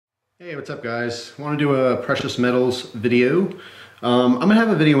Hey, what's up guys? I want to do a precious metals video. I'm going to have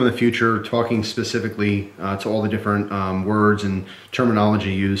a video in the future talking specifically to all the different words and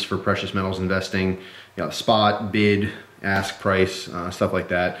terminology used for precious metals investing, spot, bid, ask price, stuff like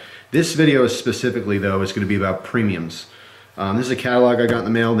that. This video specifically though is going to be about premiums. This is a catalog I got in the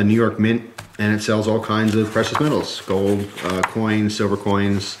mail, the New York Mint, and it sells all kinds of precious metals, gold, coins, silver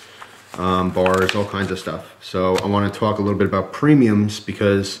coins, bars, all kinds of stuff. So I want to talk a little bit about premiums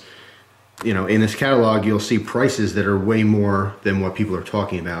because in this catalog, you'll see prices that are way more than what people are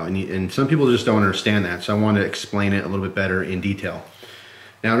talking about. And some people just don't understand that. So I want to explain it a little bit better in detail.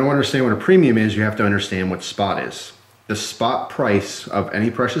 Now, to understand what a premium is, you have to understand what spot is. The spot price of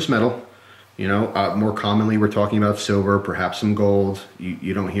any precious metal, more commonly we're talking about silver, perhaps some gold.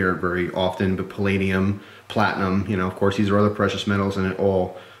 You don't hear it very often, but palladium, platinum, of course, these are other precious metals and it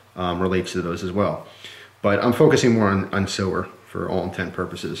all relates to those as well. But I'm focusing more on silver for all intent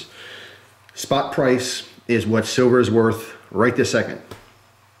purposes. Spot price is what silver is worth right this second,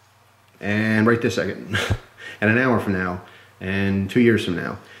 and right this second, and an hour from now, and 2 years from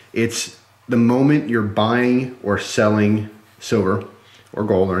now. It's the moment you're buying or selling silver or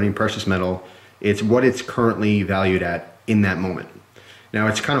gold or any precious metal. It's what it's currently valued at in that moment. Now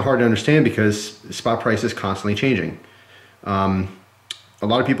it's kind of hard to understand because the spot price is constantly changing. A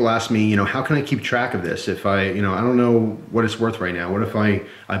lot of people ask me, how can I keep track of this if I don't know what it's worth right now? What if I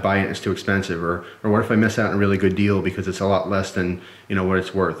buy it and it's too expensive? Or what if I miss out on a really good deal because it's a lot less than, what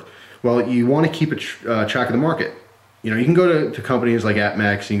it's worth? Well, you want to keep track of the market. You can go to companies like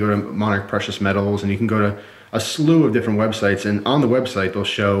APMEX, you can go to Monarch Precious Metals, and you can go to a slew of different websites. And on the website, they'll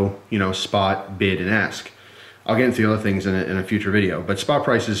show, spot, bid, and ask. I'll get into the other things in a future video. But spot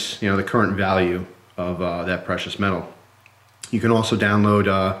price is, the current value of that precious metal. You can also download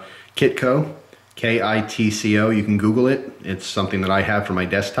Kitco, K-I-T-C-O. You can Google it. It's something that I have for my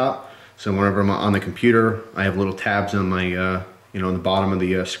desktop. So whenever I'm on the computer, I have little tabs on my, on the bottom of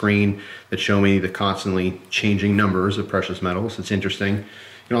the screen that show me the constantly changing numbers of precious metals. It's interesting. You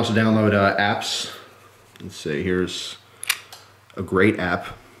can also download apps. Let's see, here's a great app.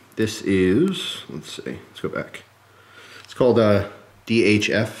 This is, let's go back. It's called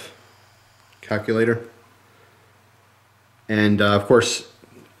DHF calculator. And of course,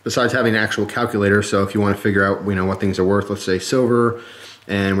 besides having an actual calculator, so if you want to figure out what things are worth, let's say silver,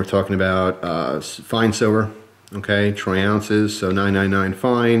 and we're talking about fine silver, okay, troy ounces, so 999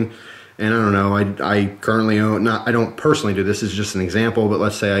 fine, and I don't know, I currently own, I don't personally do this, is just an example, but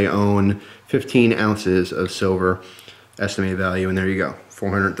let's say I own 15 ounces of silver, estimated value, and there you go,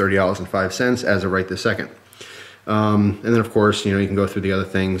 $430.05 as of right this second. And then of course, you can go through the other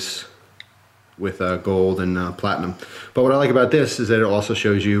things with gold and platinum. But what I like about this is that it also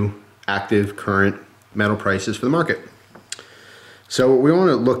shows you active current metal prices for the market. So what we want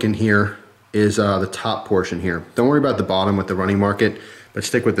to look in here is the top portion here. Don't worry about the bottom with the running market, but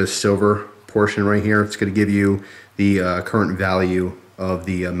stick with this silver portion right here. It's going to give you the current value of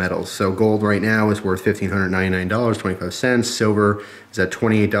the metals. So gold right now is worth $1,599.25. Silver is at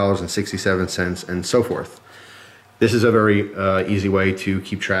 $28.67, and so forth. This is a very easy way to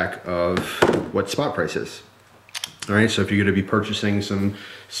keep track of what spot price is. All right, so if you're going to be purchasing some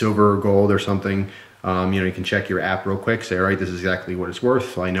silver or gold or something, you can check your app real quick, say, all right, this is exactly what it's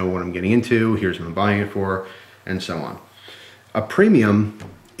worth, so I know what I'm getting into, here's what I'm buying it for, and so on. A premium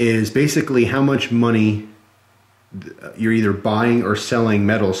is basically how much money you're either buying or selling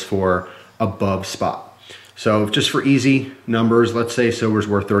metals for above spot. So just for easy numbers, let's say silver's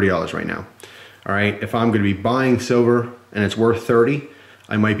worth $30 right now. All right, if I'm going to be buying silver and it's worth 30,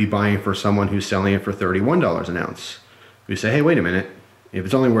 I might be buying for someone who's selling it for $31 an ounce. We say, hey, wait a minute, if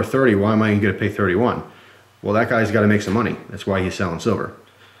it's only worth 30, why am I going to pay 31? Well, that guy's got to make some money. That's why he's selling silver.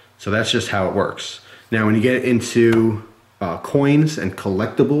 So that's just how it works. Now, when you get into coins and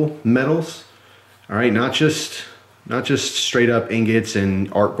collectible metals, all right, not just straight up ingots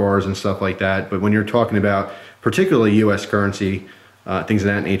and art bars and stuff like that, but when you're talking about particularly U.S. currency, things of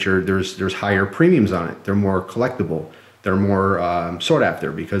that nature, there's higher premiums on it. They're more collectible. They're more sought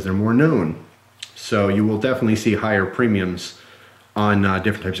after because they're more known. So you will definitely see higher premiums on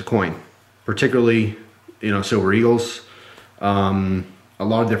different types of coin, particularly silver eagles. A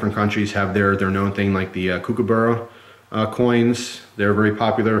lot of different countries have their known thing, like the kookaburra coins. They're very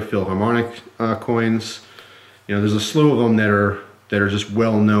popular. Philharmonic coins. There's a slew of them that are just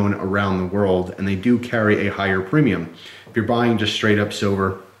well known around the world, and they do carry a higher premium. If you're buying just straight up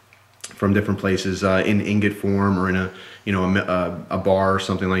silver from different places in ingot form or in a bar or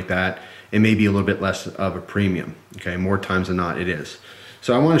something like that, it may be a little bit less of a premium. Okay, more times than not it is.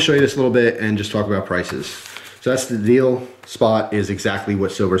 So I want to show you this a little bit and just talk about prices. So that's the deal. Spot is exactly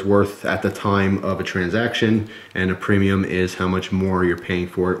what silver's worth at the time of a transaction, and a premium is how much more you're paying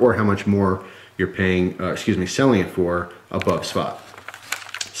for it, or how much more you're paying, selling it for above spot.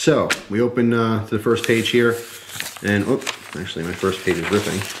 So we open to the first page here, and actually my first page is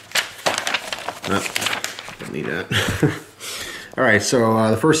ripping. Don't need that. All right,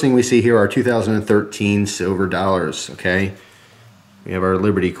 so the first thing we see here are 2013 silver dollars, okay? We have our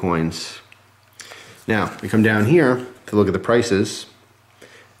Liberty coins. Now, we come down here to look at the prices,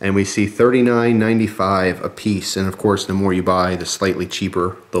 and we see $39.95 a piece, and of course, the more you buy, the slightly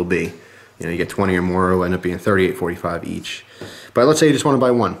cheaper they'll be. You know, you get 20 or more, it'll end up being $38.45 each. But let's say you just want to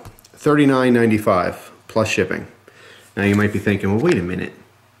buy one. $39.95 plus shipping. Now, you might be thinking, well, wait a minute.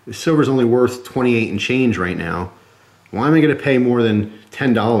 The silver's only worth 28 and change right now. Why am I going to pay more than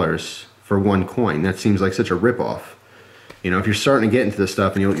 $10 for one coin? That seems like such a ripoff. You know, if you're starting to get into this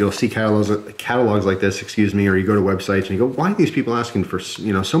stuff, and you'll see catalogs like this, excuse me, or you go to websites and you go, why are these people asking for,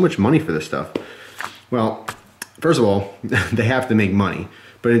 you know, so much money for this stuff? Well, first of all, they have to make money.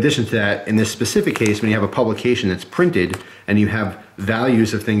 But in addition to that, in this specific case, when you have a publication that's printed and you have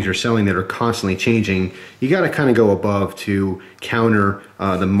values of things you're selling that are constantly changing, you got to kind of go above to counter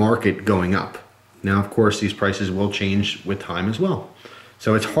the market going up. Now, of course, these prices will change with time as well.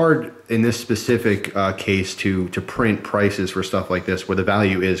 So it's hard in this specific case to print prices for stuff like this where the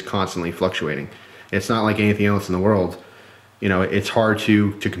value is constantly fluctuating. It's not like anything else in the world. You know, it's hard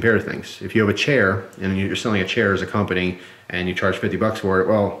to compare things. If you have a chair and you're selling a chair as a company and you charge 50 bucks for it,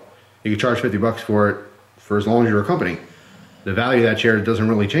 well, you can charge 50 bucks for it for as long as you're a company. The value of that chair doesn't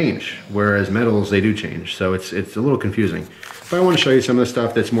really change, whereas metals, they do change. So it's a little confusing. But I want to show you some of the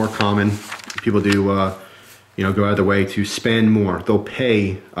stuff that's more common. People do you know, go out of the way to spend more. They'll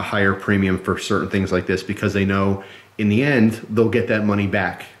pay a higher premium for certain things like this because they know in the end they'll get that money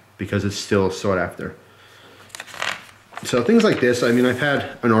back because it's still sought after. So things like this, I mean, I've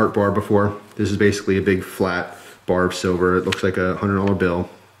had an art bar before. This is basically a big flat bar of silver. It looks like a $100 bill.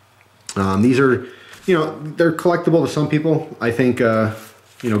 These are, you know, they're collectible to some people. I think,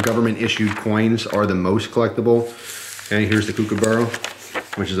 you know, government issued coins are the most collectible. Okay, here's the kookaburra,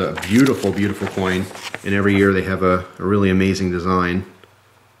 which is a beautiful, beautiful coin. And every year they have a really amazing design.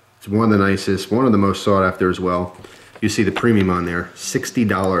 It's one of the nicest, one of the most sought after as well. You see the premium on there,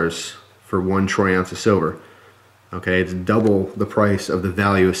 $60 for 1 troy ounce of silver. Okay, it's double the price of the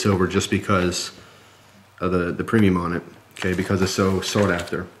value of silver just because of the premium on it. Okay, because it's so sought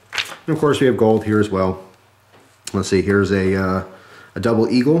after. And of course we have gold here as well. Let's see, here's a double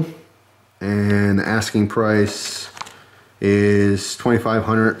eagle, and the asking price is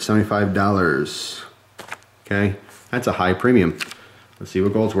 $2,575. Okay, that's a high premium. Let's see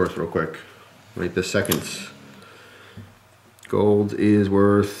what gold's worth real quick. Right this second. Gold is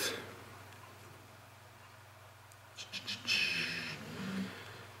worth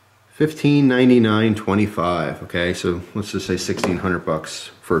 $1599.25. Okay, so let's just say 1,600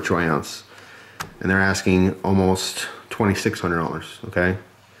 bucks for a troy ounce, and they're asking almost $2,600. Okay,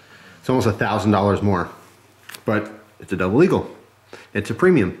 it's almost $1,000 more, but it's a double eagle. It's a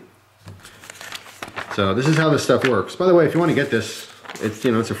premium. So this is how this stuff works. By the way, if you want to get this, it's,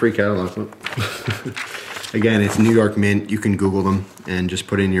 you know, it's a free catalog. Again, it's New York Mint. You can Google them and just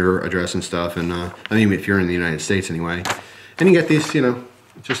put in your address and stuff. And I mean, if you're in the United States anyway, and you get these, you know,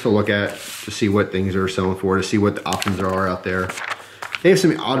 just to look at, to see what things are selling for, to see what the options there are out there. They have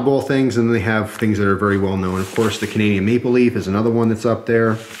some oddball things, and they have things that are very well known. Of course, the Canadian maple leaf is another one that's up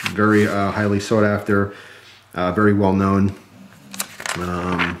there, very highly sought after, very well known.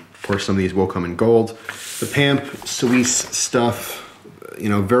 Of course, some of these will come in gold. The Pamp Suisse stuff, you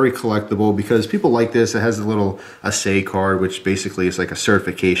know, very collectible because people like this. It has a little assay card, which basically is like a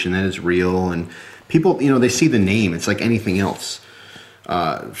certification that is real, and people, you know, they see the name. It's like anything else.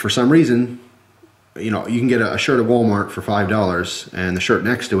 For some reason, you know, you can get a shirt at Walmart for $5, and the shirt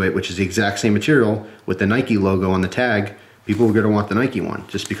next to it, which is the exact same material with the Nike logo on the tag, people are going to want the Nike one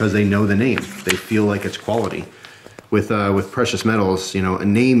just because they know the name. They feel like it's quality. With precious metals, you know, a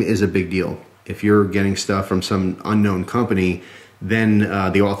name is a big deal. If you're getting stuff from some unknown company, then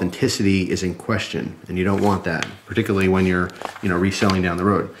the authenticity is in question, and you don't want that, particularly when you're, you know, reselling down the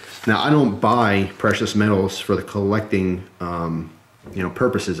road. Now, I don't buy precious metals for the collecting, you know,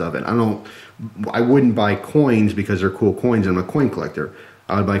 purposes of it. I wouldn't buy coins because they're cool coins and I'm a coin collector.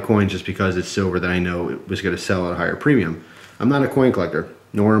 I would buy coins just because it's silver that I know it was going to sell at a higher premium. I'm not a coin collector,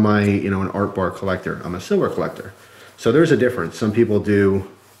 nor am I, you know, an art bar collector. I'm a silver collector. So there's a difference. Some people do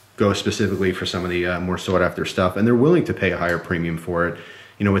go specifically for some of the more sought after stuff, and they're willing to pay a higher premium for it,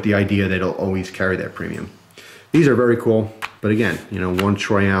 you know, with the idea that it'll always carry that premium. These are very cool, but again, you know, 1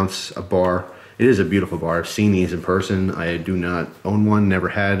 troy ounce, a bar, It is a beautiful bar. I've seen these in person. I do not own one, never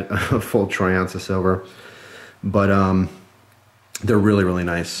had a full troy ounce of silver, but they're really, really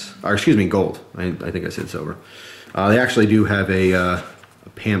nice. Or excuse me, gold. I think I said silver. They actually do have a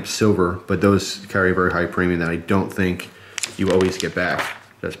PAMP silver, but those carry a very high premium that I don't think you always get back.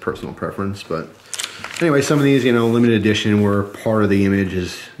 That's personal preference, but anyway, some of these, you know, limited edition where part of the image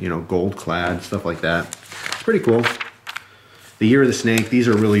is, you know, gold clad, stuff like that. It's pretty cool. The Year of the Snake, these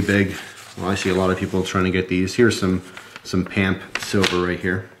are really big. Well, I see a lot of people trying to get these. Here's some PAMP silver right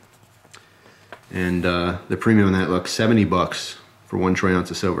here. And the premium on that, look, 70 bucks for 1 troy ounce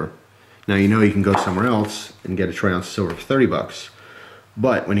of silver. Now, you know you can go somewhere else and get a troy ounce of silver for 30 bucks.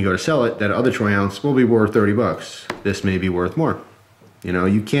 But when you go to sell it, that other troy ounce will be worth 30 bucks. This may be worth more. You know,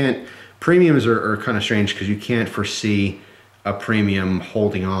 you can't, premiums are kind of strange because you can't foresee a premium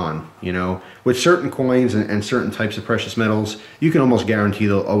holding on, you know. With certain coins and certain types of precious metals, you can almost guarantee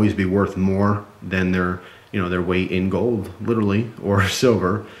they'll always be worth more than their, you know, their weight in gold, literally, or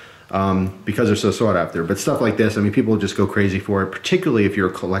silver, because they're so sought after. But stuff like this, I mean, people just go crazy for it, particularly if you're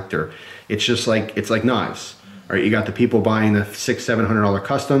a collector. It's just like, it's like knives. All right, you got the people buying the $600-700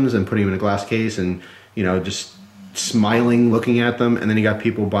 customs and putting them in a glass case and, you know, just smiling looking at them, and then you got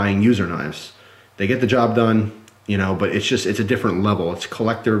people buying user knives. They get the job done, you know, but it's just, it's a different level. It's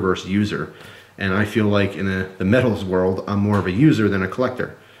collector versus user. And I feel like in the metals world, I'm more of a user than a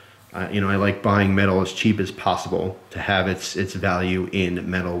collector. You know, I like buying metal as cheap as possible to have its value in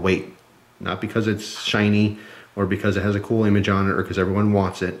metal weight. Not because it's shiny or because it has a cool image on it or because everyone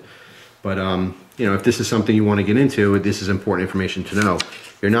wants it. But, you know, if this is something you want to get into, this is important information to know.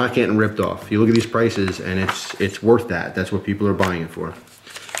 You're not getting ripped off. You look at these prices and it's worth that. That's what people are buying it for.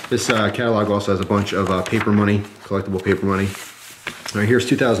 This catalog also has a bunch of paper money, collectible paper money. All right, here's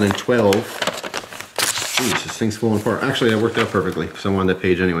 2012. Jeez, this thing's falling apart. Actually, that worked out perfectly, so I'm on that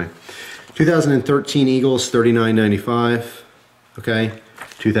page anyway. 2013 Eagles, $39.95. Okay,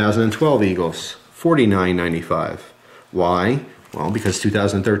 2012 Eagles, $49.95. Why? Well, because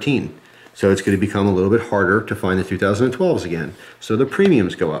 2013. So it's going to become a little bit harder to find the 2012s again. So the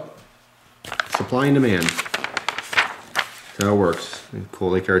premiums go up. Supply and demand. That's how it works. And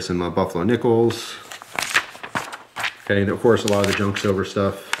cool, they carry some Buffalo nickels. Okay, and of course a lot of the junk silver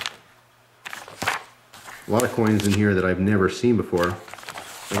stuff. A lot of coins in here that I've never seen before.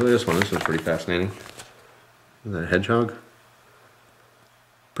 Look at this one. This one's pretty fascinating. Is that a hedgehog?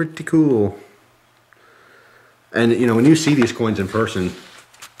 Pretty cool. And you know, when you see these coins in person,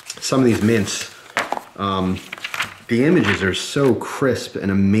 some of these mints, the images are so crisp and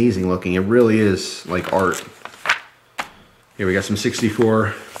amazing looking. It really is like art. Here we got some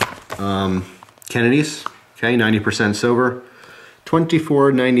 64 Kennedys, okay, 90% silver,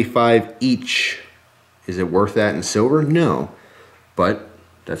 $24.95 each. Is it worth that in silver? No, but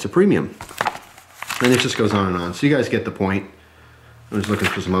that's a premium. And it just goes on and on. So you guys get the point. I was looking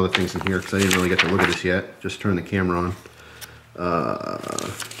for some other things in here because I didn't really get to look at this yet. Just turn the camera on.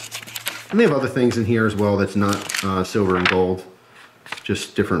 And they have other things in here as well that's not silver and gold.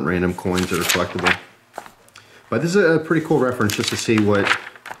 Just different random coins that are collectible. But this is a pretty cool reference just to see what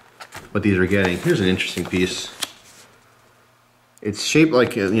these are getting. Here's an interesting piece. It's shaped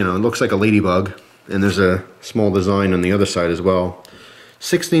like, you know, it looks like a ladybug. And there's a small design on the other side as well.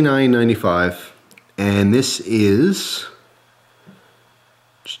 $69.95. And this is...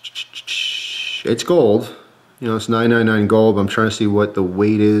 it's gold. You know, it's $9.99 gold. But I'm trying to see what the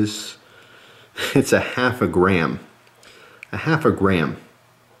weight is. It's a half a gram. A half a gram.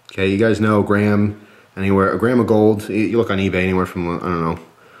 Okay, you guys know a gram, anywhere, a gram of gold, you look on eBay anywhere from, I don't know,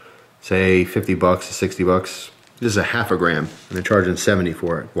 say 50 bucks to 60 bucks. This is a half a gram, and they're charging 70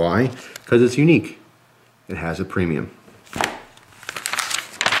 for it. Why? Because it's unique. It has a premium.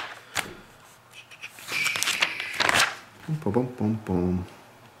 Boom, boom, boom, boom.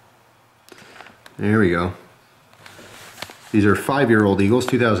 There we go. These are 5-year-old Eagles,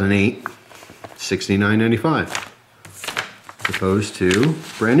 2008, $69.95. As opposed to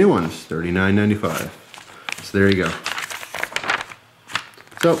brand new ones, $39.95. So there you go.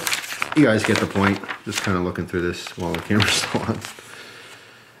 So you guys get the point. Just kind of looking through this while the camera's still on.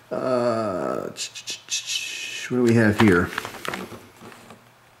 What do we have here?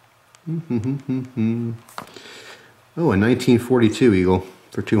 Oh, a 1942 Eagle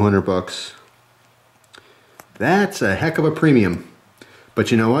for 200 bucks. That's a heck of a premium. But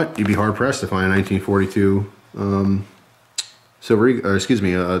you know what? You'd be hard pressed to find a 1942 silver, or excuse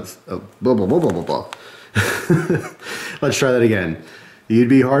me, blah, blah, blah, blah, blah, blah. Let's try that again. You'd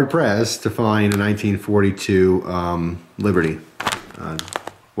be hard pressed to find a 1942 Liberty,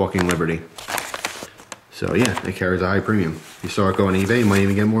 Walking Liberty. So yeah, it carries a high premium. If you saw it go on eBay, you might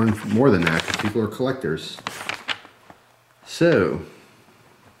even get more than that because people are collectors. So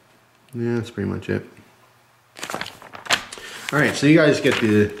yeah, that's pretty much it. All right, so you guys get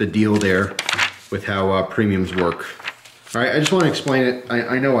the deal there with how premiums work. All right, I just want to explain it.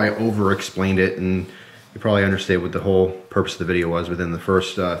 I know I over-explained it, and you probably understand what the whole purpose of the video was within the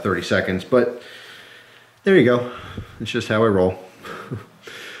first 30 seconds, but there you go. It's just how I roll.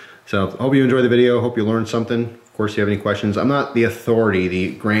 So I hope you enjoyed the video. Hope you learned something. Of course, if you have any questions, I'm not the authority,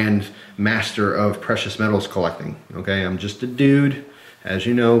 the grand master of precious metals collecting, okay? I'm just a dude, as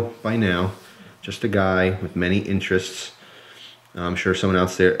you know by now, just a guy with many interests. I'm sure someone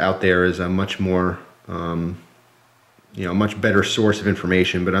out there is a much more, you know, much better source of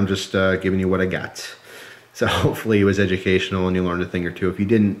information, but I'm just giving you what I got. So hopefully it was educational and you learned a thing or two if you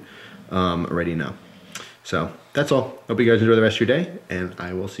didn't already know. So that's all. Hope you guys enjoy the rest of your day, and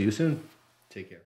I will see you soon. Take care.